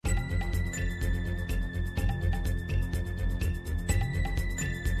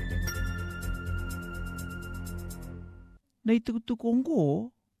Nei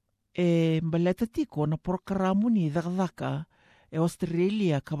tukutukongo, mbaleta tiko na porokaramu ni vakagauna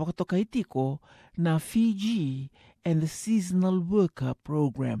Ositerelia ka wakatoka itiko na Fiji and the Seasonal Worker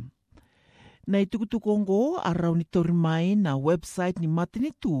Program. Nei tukutukongo arau ni torimai na website ni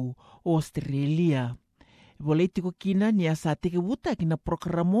matinitu o Ositerelia. Wale tiko kina ni asa teke wuta kina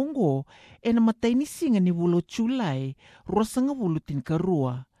porokaramongo na mataini singa ni wulo Julai rosanga wulu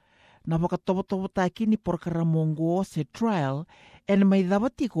tinkarua. Na wakatopo taki ni porokaramongo se trial na mai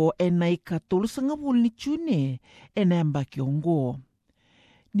davatiko na ikatulusanga wulu ni tune na mbaki ongo.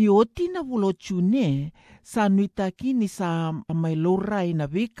 Ni oti na wulo tune sa nuitaki ni sa mai lorai na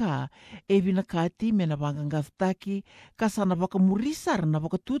vika vinakati me na wangangaftaki kasana wakamurisar na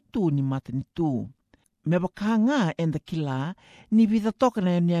wakatutu ni matanitu. Me wakanga the kila ni vida toka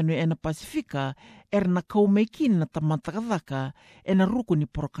na yanu na Pasifika na kaumeikin na tamantakadaka na ruku ni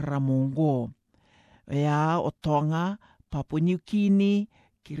porokaramongo. Ya o Tonga, Papua New Guinea,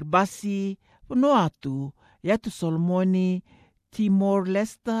 Kiribati, Vanuatu, Yatu Solomoni,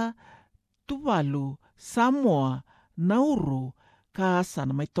 Timor-Leste, Tuvalu, Samoa, Nauru, ka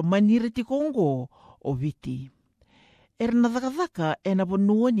sana mai tomaniri ti Kongo o Viti. Na dhakadhaka na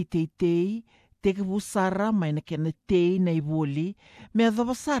vanua ni teitei teke vusara mai na kena tei na ivoli me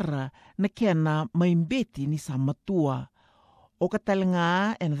adhavasara na kena maimbeti ni samatua. O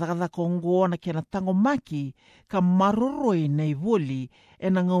katalinga na dhakadhakongo na kena tangomaki ka maroroi na ivoli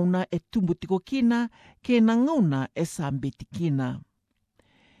na ngauna tumbutiko kina kena ngauna sambeti kina.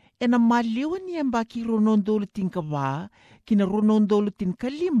 Na maliwa ni ambaki ronondolu tinkawa kina ronondolu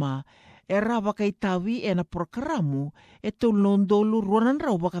tinkalima rawa kaitawi na porokaramu tolondolu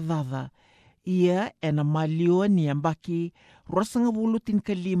ronanrau wakadhadha. Ia na maliwa ni ambaki rosanga wulu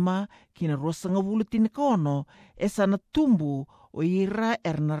tinkalima kina rosanga wulu tinkaono sana tumbu o ira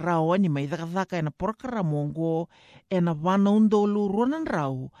na rawa ni maidhakadhaka na porokaramongo na wanaundolu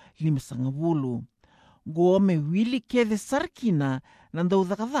ronanrau limasanga wulu. Go me wili kethe sarkina na ndau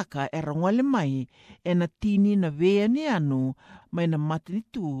dhakadhaka rangwale mai na tini na vea ni anu mai na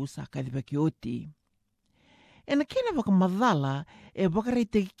matinitu sa kadhibaki oti. Na kena wakamadhala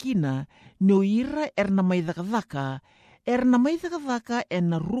wakareite kina no ira na maidhakadhaka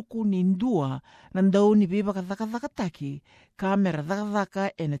na ruku ni ndua na ndau ni viva kadhakadhaka taki kamera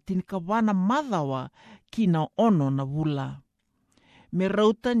dhakadhaka na tinkawana madhawa kina ono na vula. Me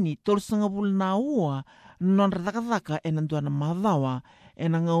rauta ni tolsanga wulu na ua non radhakadhaka na ndua na madhawa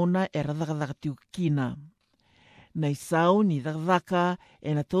na ngauna radhakadhaka tiu kina. Na isau ni dhakadhaka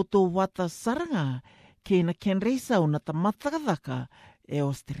na toto wata saranga kena kenreisau na tamatakadhaka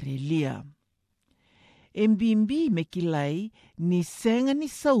Ositerelia. Mbimbi me kilai ni senga ni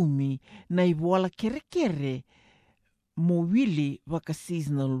saumi na iwala kere mo wili waka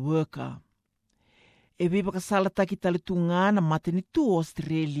seasonal worker. Ewe wakasala taki talitunga na matanitu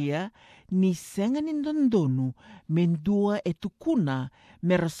Ositerelia ni senga ni ndondonu mendua tukuna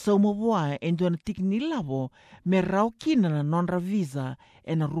mera sauma wa endua na tikni lavo merau kina na nonra visa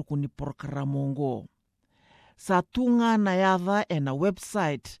na ruku ni porokaramongo. Sa tunga na yadha na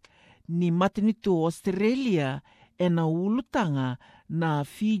website ni matanitu Ositerelia na ulutanga na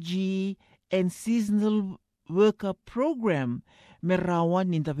Fiji and Seasonal Worker Program me rawa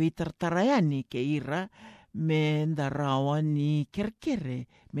ni ndavitar tarayani ke ira me ndarawa ni kerkere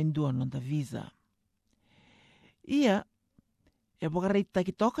me ndua nonda visa. Ia wakareita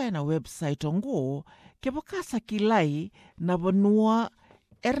ki toka na website ongo ke wakasa kilai na vanua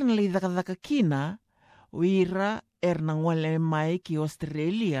na li dhakadhaka kina uira na ngwale mai ki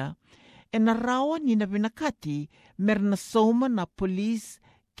Ositerelia na rawa ni na vinakati merna soma na police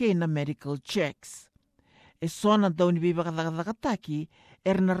ke na medical checks. Sona dau ni viva kadhakadhakataki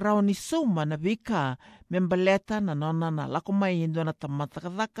na rawa ni soma na vika membaleta na nona na lako mai indo na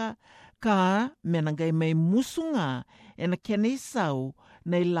tamatakadhaka ka menangai mai musunga na kena isau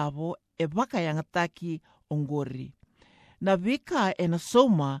na ilavo wakayangataki ongori. Na vika na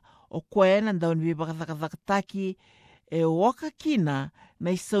soma o koe na dau ni viva kadhakadhakataki waka kina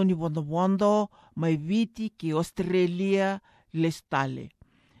na isau ni wondo mai Viti ki Ositerelia lestale.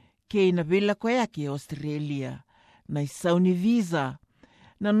 Kei na vila koe ake Ositerelia na isau ni visa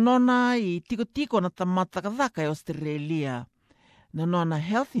na nona i tiko na tamatakadhaka Ositerelia na nona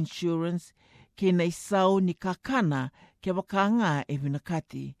health insurance ke na isau ni kakana ke wakanga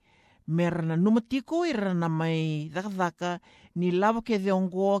vinakati. Mera na numatiko ira na mai dhakadhaka ni lava ke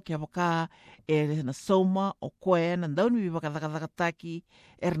deongo ke waka na sauma o koe na dauni viva kadhakadhakataki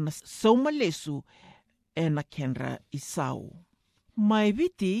na sauma lesu na kenra isau. Mai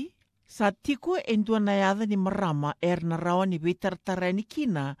Viti, sa tiko endua na yada ni marama na rawa ni vitartara ni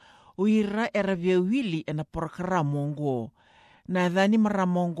kina uira era viawili e na porokaramu ngo. Na dhani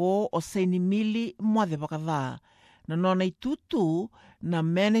maramongo o seini mili mwathe wakadha. Na nona itutu na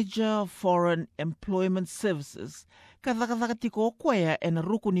Manager of Foreign Employment Services kadhakadhakatiko kwea e na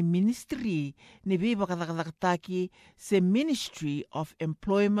rukuni ministry ni viva kadhakadhakataki se Ministry of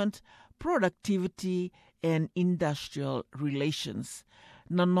Employment, Productivity and Industrial Relations.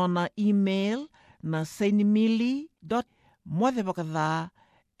 Na nona email na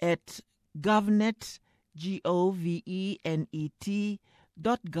seinimili.mwathevakadha@govnet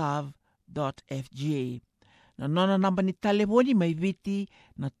govnet.gov.fj. Na nona namba ni telefoni mai Viti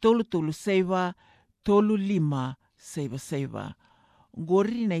na tolu seiva, tolu lima seiva.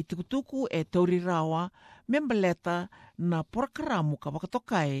 Ngori na itukutuku e taurirawa membaleta na porokaramu ka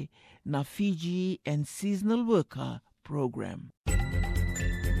wakatokai na Fiji and Seasonal Worker Program.